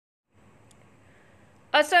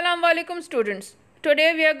Assalamu alaikum students.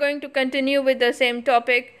 Today we are going to continue with the same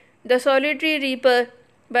topic, The Solitary Reaper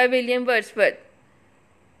by William Wordsworth.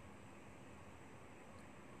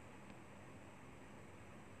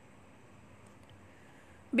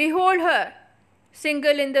 Behold her,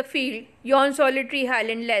 single in the field, yon solitary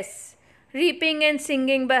highlandless, reaping and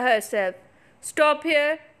singing by herself. Stop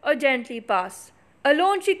here or gently pass.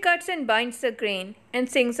 Alone she cuts and binds the grain, and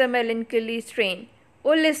sings a melancholy strain.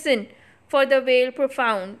 Oh, listen! For the vale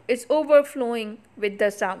profound is overflowing with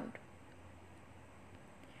the sound.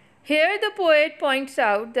 Here the poet points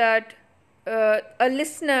out that a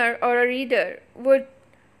listener or a reader would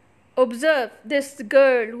observe this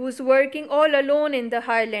girl who's working all alone in the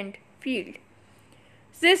highland field.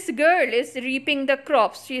 This girl is reaping the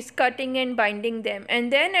crops, she is cutting and binding them,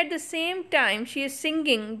 and then at the same time she is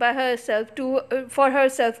singing by herself for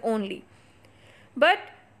herself only. But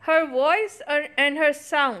her voice and her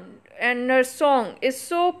sound and her song is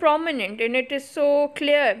so prominent and it is so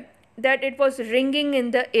clear that it was ringing in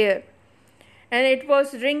the air and it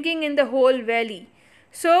was ringing in the whole valley.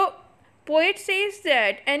 So poet says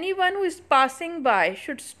that anyone who is passing by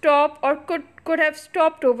should stop or could have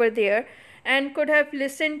stopped over there and could have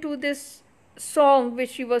listened to this song which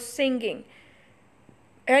she was singing.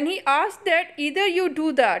 And he asked that either you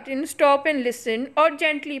do that and stop and listen or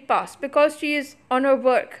gently pass because she is on her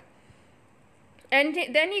work. And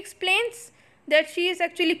then he explains that she is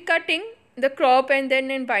actually cutting the crop and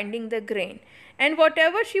then binding the grain. And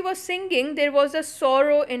whatever she was singing, there was a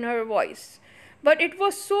sorrow in her voice. But it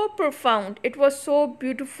was so profound, it was so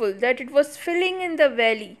beautiful that it was filling in the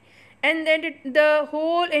valley. And then the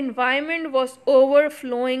whole environment was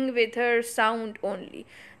overflowing with her sound only.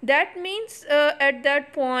 That means at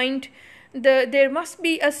that point there must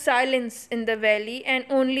be a silence in the valley and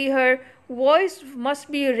only her voice must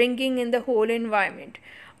be ringing in the whole environment.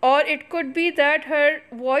 Or it could be that her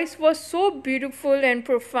voice was so beautiful and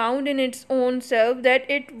profound in its own self that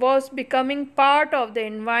it was becoming part of the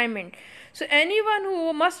environment. So anyone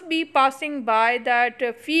who must be passing by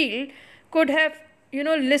that field could have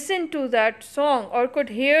listen to that song or could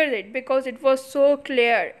hear it because it was so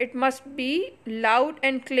clear. It must be loud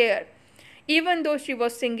and clear even though she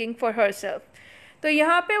was singing for herself. तो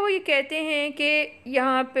यहाँ पे वो ये कहते हैं कि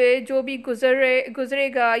यहाँ पे जो भी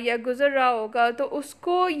गुज़रेगा या गुज़र रहा होगा तो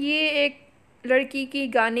उसको ये एक लड़की की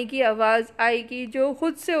गाने की आवाज़ आएगी जो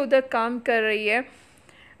खुद से उधर काम कर रही है,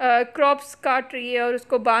 क्रॉप्स काट रही है और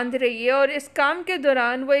उसको बांध रही है और इस काम के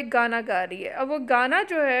दौरान वो एक गाना गा रही है. अब वो गाना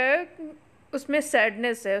जो है उसमें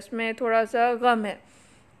सैडनेस है, उसमें थोड़ा सा गम है,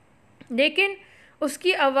 लेकिन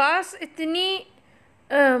उसकी आवाज़ इतनी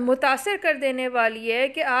मुतासिर कर देने वाली है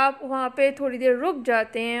कि आप वहाँ पे थोड़ी देर रुक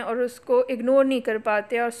जाते हैं और उसको इग्नोर नहीं कर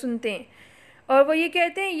पाते और सुनते हैं. और वो ये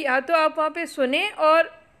कहते हैं या तो आप वहाँ पे सुने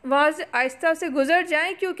और वहाँ से आहिस्ता से गुज़र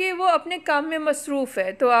जाएं क्योंकि वो अपने काम में मसरूफ़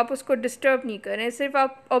है, तो आप उसको डिस्टर्ब नहीं करें, सिर्फ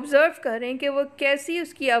आप ऑब्ज़र्व करें कि वो कैसी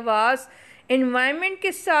उसकी आवाज़ एनवायरनमेंट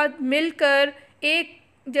के साथ मिलकर एक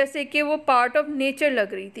जैसे कि वो पार्ट ऑफ नेचर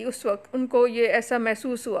लग रही थी. उस वक्त उनको ये ऐसा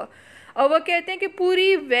महसूस हुआ. और वो कहते हैं कि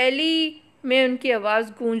पूरी वैली में उनकी आवाज़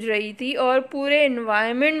गूंज रही थी और पूरे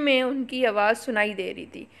एनवायरनमेंट में उनकी आवाज़ सुनाई दे रही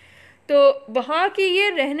थी. तो वहाँ की ये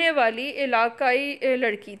रहने वाली इलाकाई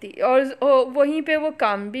लड़की थी और वहीं पे वो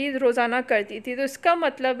काम भी रोज़ाना करती थी. तो इसका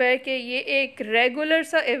मतलब है कि ये एक रेगुलर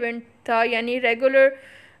सा इवेंट था, यानी रेगुलर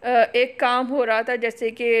एक काम हो रहा था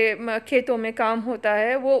जैसे कि खेतों में काम होता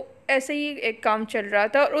है, वो ऐसे ही एक काम चल रहा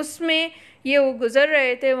था और उसमें ये वो गुज़र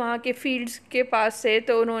रहे थे वहाँ के फील्ड्स के पास से.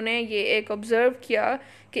 तो उन्होंने ये एक ऑब्ज़र्व किया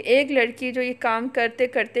कि एक लड़की जो ये काम करते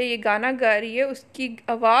करते ये गाना गा रही है, उसकी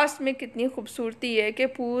आवाज़ में कितनी खूबसूरती है कि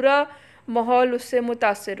पूरा माहौल उससे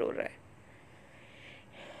मुतासिर हो रहा है.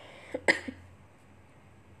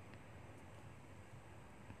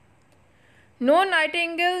 No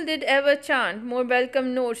nightingale did ever chant more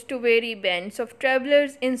welcome notes to weary bands of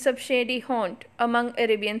travellers in some shady haunt among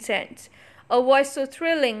Arabian sands. A voice so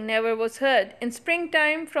thrilling never was heard in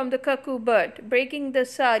springtime from the cuckoo bird, breaking the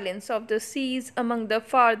silence of the seas among the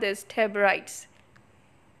farthest Hebrides.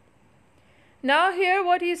 Now here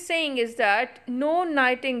what he is saying is that no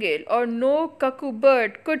nightingale or no cuckoo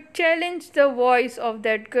bird could challenge the voice of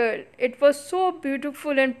that girl. It was so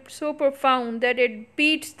beautiful and so profound that it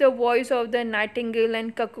beats the voice of the nightingale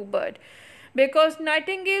and cuckoo bird. Because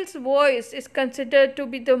nightingale's voice is considered to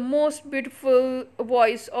be the most beautiful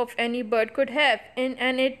voice of any bird could have,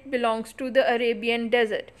 and it belongs to the Arabian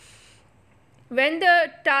desert. When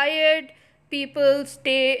the tired people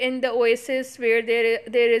stay in the oasis where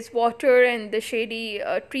there is water and the shady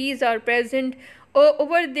trees are present,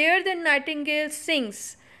 over there the nightingale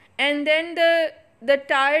sings, and then the the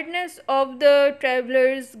tiredness of the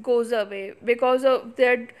travelers goes away because of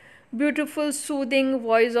that beautiful soothing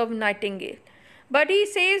voice of nightingale. But he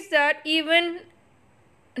says that even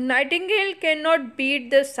nightingale cannot beat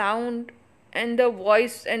the sound and the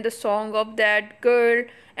voice and the song of that girl,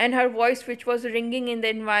 and her voice which was ringing in the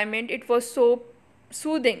environment, it was so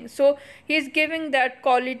soothing. So he is giving that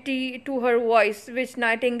quality to her voice which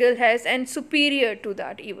nightingale has, and superior to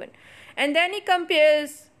that even. And then he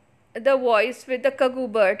compares the voice with the cuckoo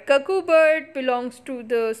bird. Cuckoo bird belongs to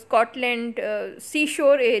the Scotland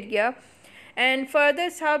seashore area, and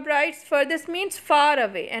furthest Hebrides, furthest means far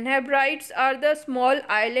away, and Hebrides are the small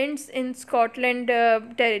islands in Scotland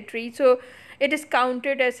territory. So it is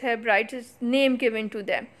counted as Hebrides, is name given to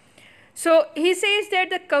them. So he says that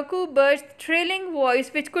the cuckoo bird's thrilling voice,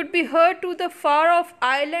 which could be heard to the far off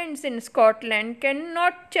islands in Scotland,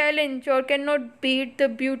 cannot challenge or cannot beat the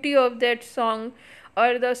beauty of that song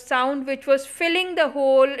or the sound which was filling the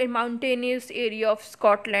whole mountainous area of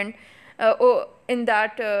Scotland, in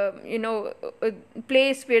that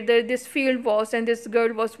place where this field was and this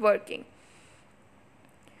girl was working.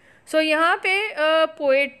 So यहाँ पे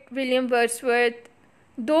poet William Wordsworth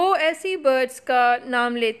दो ऐसी birds का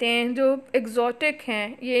नाम लेते हैं जो exotic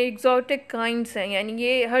हैं, ये एग्जॉटिक काइंड्स हैं, यानी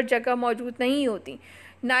ये हर जगह मौजूद नहीं होती.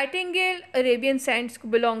 नाइटिंगेल अरेबियन सैंड्स को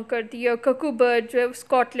बिलोंग करती है और ककू बर्ड जो है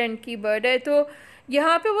स्कॉटलैंड की बर्ड है. तो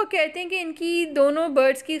यहाँ पे वो कहते हैं कि इनकी दोनों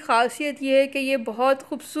बर्ड्स की खासियत ये है कि ये बहुत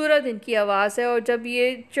खूबसूरत इनकी आवाज़ है, और जब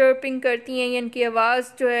ये चर्पिंग करती हैं इनकी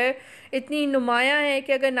आवाज़ जो है इतनी नुमायाँ है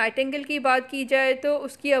कि अगर नाइटिंगेल की बात की जाए तो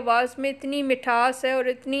उसकी आवाज़ में इतनी मिठास है और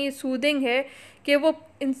इतनी सूदिंग है कि वो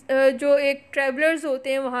जो एक ट्रैवलर्स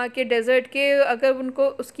होते हैं वहाँ के डेज़र्ट के, अगर उनको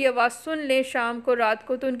उसकी आवाज़ सुन लें शाम को रात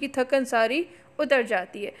को तो उनकी थकन सारी उतर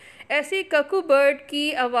जाती है. ऐसी ककू बर्ड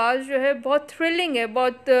की आवाज़ जो है बहुत थ्रिलिंग है,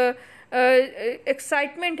 बहुत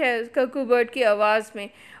एक्साइटमेंट है ककू बर्ड की आवाज़ में,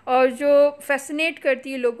 और जो फैसिनेट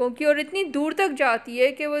करती है लोगों की, और इतनी दूर तक जाती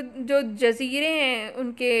है कि वो जो जज़ीरे हैं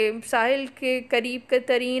उनके साहिल के करीब के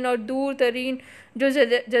तरीन और दूर तरीन जो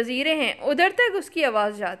जज़ीरे हैं उधर तक उसकी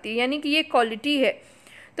आवाज़ जाती है, यानी कि ये क्वालिटी है.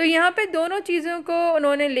 तो यहाँ पे दोनों चीज़ों को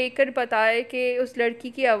उन्होंने लेकर बताया कि उस लड़की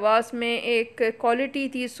की आवाज़ में एक क्वालिटी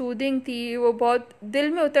थी, सूदिंग थी, वो बहुत दिल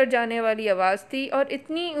में उतर जाने वाली आवाज़ थी, और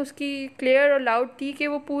इतनी उसकी क्लियर और लाउड थी कि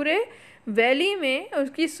वो पूरे वैली में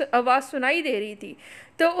उसकी आवाज़ सुनाई दे रही थी.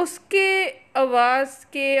 तो उसके आवाज़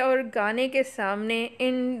के और गाने के सामने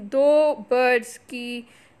इन दो बर्ड्स की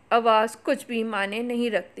आवाज़ कुछ भी माने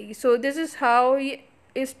नहीं रखती. So this is how he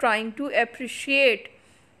is trying to appreciate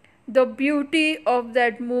the beauty of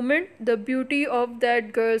that moment, the beauty of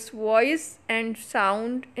that girl's voice and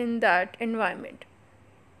sound in that environment.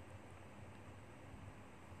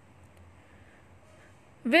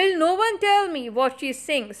 Will no one tell me what she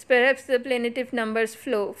sings? Perhaps the plaintive numbers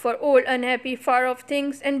flow for old unhappy far off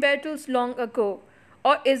things and battles long ago.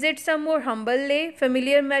 Or is it some more humble lay,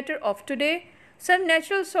 familiar matter of today? Some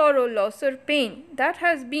natural sorrow, loss or pain that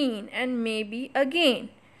has been and may be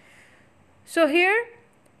again. So here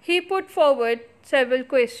he put forward several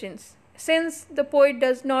questions. Since the poet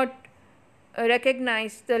does not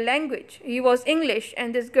recognize the language, he was English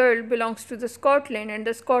and this girl belongs to the Scotland, and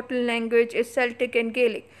the Scotland language is Celtic and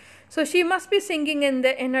Gaelic, so she must be singing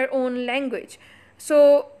in her own language. So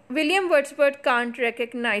William Wordsworth can't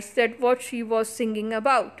recognize that what she was singing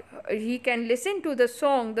about. He can listen to the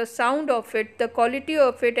song, the sound of it, the quality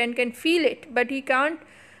of it, and can feel it, but he can't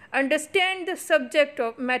understand the subject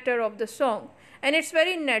of matter of the song. And it's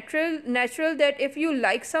very natural that if you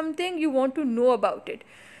like something, you want to know about it.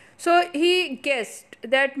 So he guessed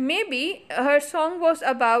that maybe her song was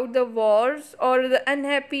about the wars or the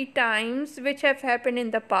unhappy times which have happened in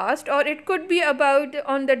the past, or it could be about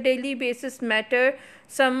on the daily basis matter,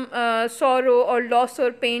 some sorrow or loss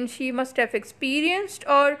or pain she must have experienced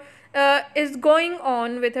or is going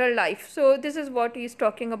on with her life. So this is what he is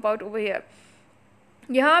talking about over here.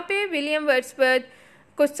 यहाँ पे William Wordsworth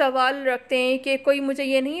कुछ सवाल रखते हैं कि कोई मुझे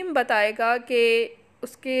ये नहीं बताएगा कि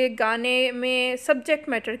उसके गाने में सब्जेक्ट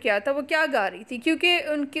मैटर क्या था, वो क्या गा रही थी,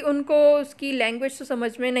 क्योंकि उनको उसकी लैंग्वेज तो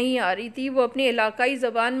समझ में नहीं आ रही थी, वो अपनी इलाकाई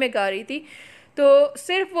ज़बान में गा रही थी. तो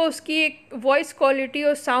सिर्फ वो उसकी एक वॉइस क्वालिटी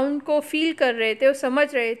और साउंड को फील कर रहे थे और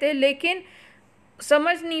समझ रहे थे, लेकिन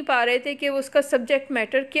समझ नहीं पा रहे थे कि वो उसका सब्जेक्ट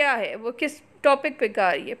मैटर क्या है, वो किस टॉपिक पे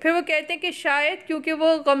गा रही है. फिर वो कहते हैं कि शायद क्योंकि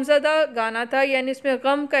वो गमज़दा गाना था, यानी इसमें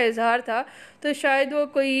गम का इजहार था, तो शायद वो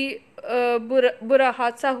कोई बुरा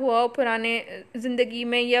हादसा हुआ हो पुराने ज़िंदगी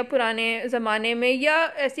में या पुराने ज़माने में, या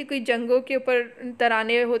ऐसी कोई जंगों के ऊपर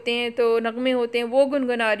तराने होते हैं तो नगमे होते हैं वो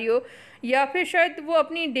गुनगुना रही हो, या फिर शायद वो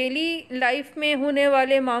अपनी डेली लाइफ में होने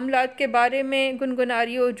वाले मामलात के बारे में गुनगुना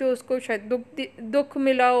रही हो जो उसको शायद दुख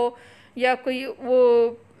मिला हो, या कोई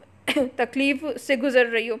वो तकलीफ से गुजर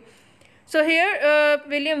रही हो. So here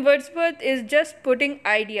William Wordsworth is just putting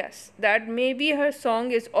ideas that maybe her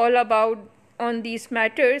song is all about on these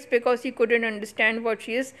matters because he couldn't understand what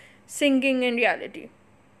she is singing in reality.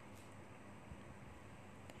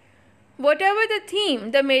 Whatever the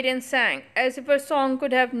theme, the maiden sang, as if her song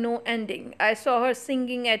could have no ending. I saw her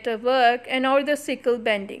singing at her work, and o'er the sickle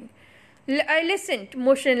bending. I listened,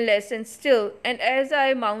 motionless and still, and as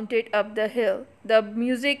I mounted up the hill, the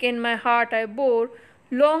music in my heart I bore,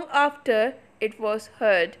 long after it was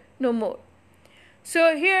heard no more.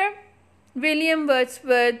 So here William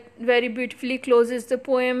Wordsworth very beautifully closes the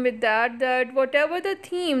poem with that whatever the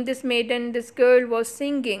theme this maiden, this girl was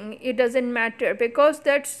singing, it doesn't matter, because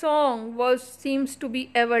that song seems to be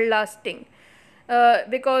everlasting.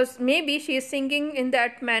 Because maybe she is singing in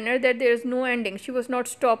that manner that there is no ending. She was not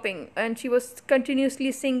stopping, and she was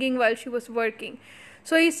continuously singing while she was working.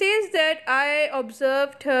 So he says that I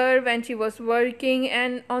observed her when she was working,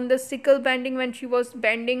 and on the sickle bending, when she was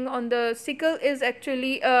bending on the sickle, is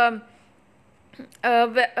actually a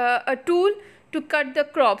tool to cut the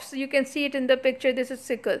crops. You can see it in the picture. This is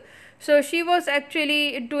sickle. So she was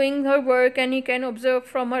actually doing her work, and you can observe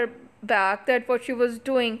from her back that what she was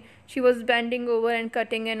doing, she was bending over and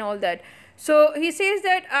cutting and all that. So he says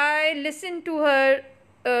that I listened to her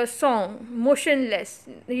song motionless.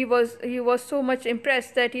 He was so much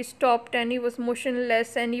impressed that he stopped, and he was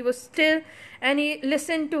motionless, and he was still, and he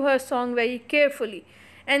listened to her song very carefully.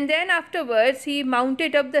 And then afterwards he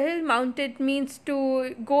mounted up the hill. Mounted means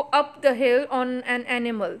to go up the hill on an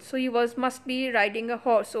animal. So he must be riding a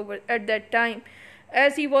horse over at that time,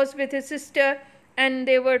 as he was with his sister, and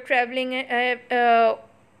they were traveling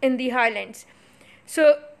in the highlands.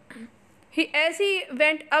 So as he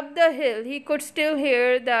went up the hill, he could still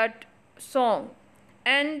hear that song,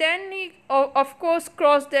 and then he of course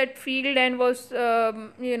crossed that field and was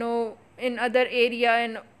in other area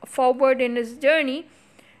and forward in his journey.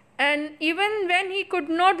 And even when he could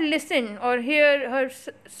not listen or hear her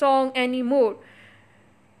song anymore,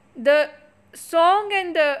 the song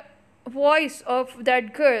and the voice of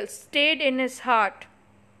that girl stayed in his heart,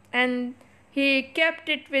 and he kept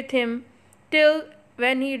it with him till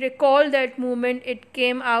when he recalled that moment, it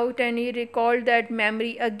came out, and he recalled that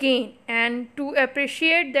memory again. And to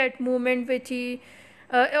appreciate that moment which he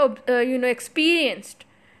experienced,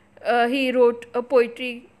 he wrote a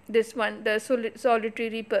poetry, this one, the Solitary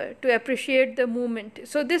Reaper, to appreciate the moment.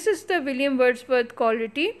 So this is the William Wordsworth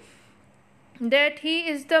quality, that he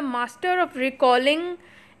is the master of recalling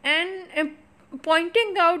and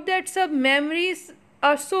pointing out that some memories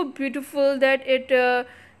are so beautiful that it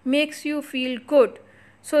makes you feel good.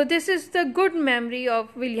 So this is the good memory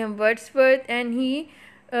of William Wordsworth, and he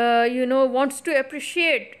wants to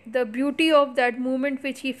appreciate the beauty of that moment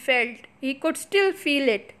which he felt. He could still feel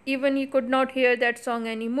it, even he could not hear that song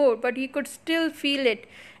anymore, but he could still feel it,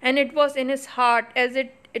 and it was in his heart, as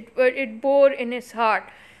it bore in his heart.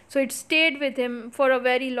 So it stayed with him for a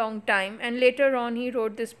very long time, and later on he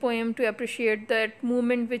wrote this poem to appreciate that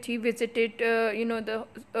moment which he visited the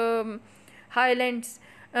highlands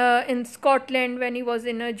in Scotland when he was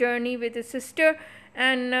in a journey with his sister.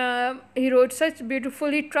 And he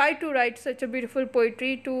tried to write such a beautiful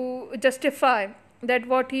poetry to justify that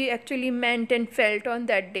what he actually meant and felt on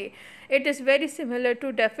that day. It is very similar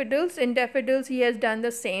to Daffodils. In Daffodils he has done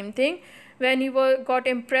the same thing. When he got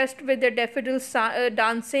impressed with the daffodils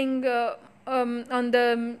dancing on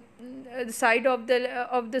the side of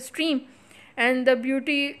the stream, and the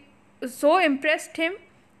beauty so impressed him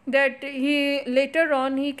that he later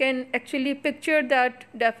on he can actually picture that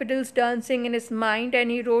daffodils dancing in his mind, and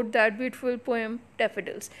he wrote that beautiful poem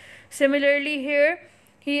Daffodils. Similarly here,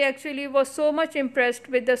 he actually was so much impressed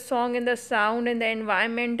with the song and the sound and the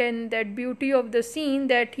environment and that beauty of the scene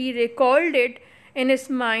that he recalled it in his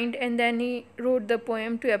mind, and then he wrote the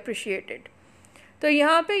poem to appreciate it. तो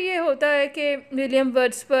यहाँ पे ये होता है कि William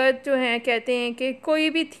Wordsworth जो हैं कहते हैं कि कोई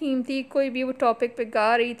भी थीम थी, कोई भी वो टॉपिक पे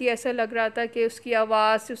गा रही थी, ऐसा लग रहा था कि उसकी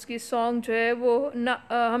आवाज़, उसकी सॉन्ग जो है वो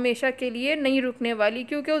हमेशा के लिए नहीं रुकने वाली,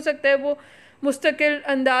 क्योंकि हो सकता है वो मुस्तकिल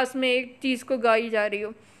अंदाज में एक चीज़ को गाई जा रही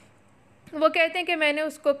हो. वो कहते हैं कि मैंने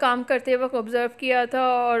उसको काम करते वक्त ऑब्ज़र्व किया था,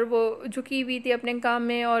 और वो झुकी हुई थी अपने काम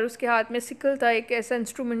में, और उसके हाथ में सिकल था, एक ऐसा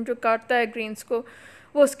इंस्ट्रूमेंट जो काटता है ग्रेन्स को.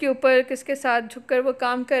 वो उसके ऊपर किसके साथ झुककर वो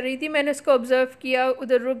काम कर रही थी. मैंने उसको ऑब्ज़र्व किया,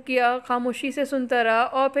 उधर रुक गया, खामोशी से सुनता रहा,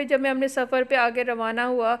 और फिर जब मैं अपने सफ़र पे आगे रवाना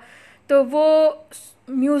हुआ तो वो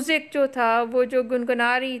म्यूज़िक जो था, वो जो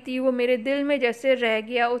गुनगुना रही थी, वो मेरे दिल में जैसे रह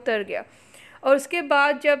गया, उतर गया. और उसके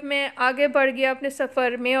बाद जब मैं आगे बढ़ गया अपने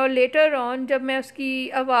सफ़र में, और लेटर ऑन जब मैं उसकी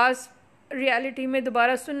आवाज़ रियलिटी में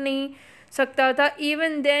दोबारा सुनी, سکتا تھا.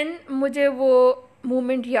 ایون دین مجھے وہ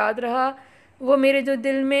مومنٹ یاد رہا, وہ میرے جو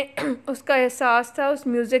دل میں اس کا احساس تھا, اس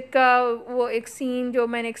میوزک کا وہ ایک سین جو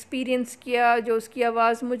میں نے ایکسپیرینس کیا, جو اس کی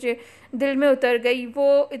آواز مجھے دل میں اتر گئی,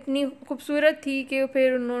 وہ اتنی خوبصورت تھی کہ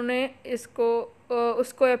پھر انہوں نے اس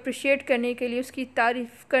کو اپریشیٹ کرنے کے لیے, اس کی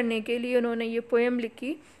تعریف کرنے کے لیے انہوں نے یہ پویم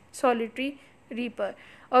لکھی, سولیٹری ریپر.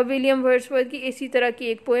 اور ولیم ورڈسورتھ کی اسی طرح کی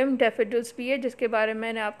ایک پویم ڈیفیڈلس بھی ہے, جس کے بارے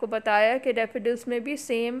میں نے آپ کو بتایا کہ ڈیفیڈلس میں بھی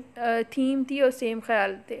سیم تھیم تھی اور سیم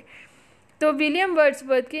خیال تھے. تو ولیم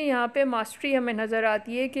ورڈسورتھ کی یہاں پہ ماسٹری ہمیں نظر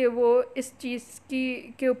آتی ہے کہ وہ اس چیز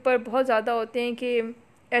کے اوپر بہت زیادہ ہوتے ہیں کہ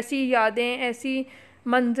ایسی یادیں, ایسی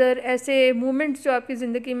منظر, ایسے مومنٹس جو آپ کی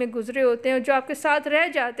زندگی میں گزرے ہوتے ہیں اور جو آپ کے ساتھ رہ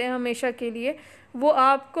جاتے ہیں ہمیشہ کے لیے, وہ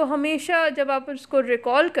آپ کو ہمیشہ جب آپ اس کو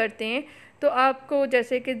ریکال کرتے ہیں تو آپ کو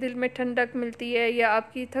جیسے کہ دل میں ٹھنڈک ملتی ہے, یا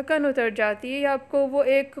آپ کی تھکن اتر جاتی ہے, یا آپ کو وہ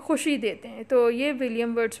ایک خوشی دیتے ہیں. تو یہ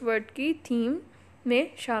ولیم ورڈسورتھ کی تھیم میں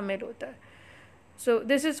شامل ہوتا ہے. So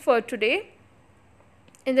this is for today.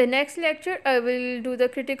 In the next lecture, I will do the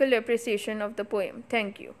critical appreciation of the poem.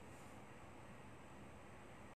 Thank you.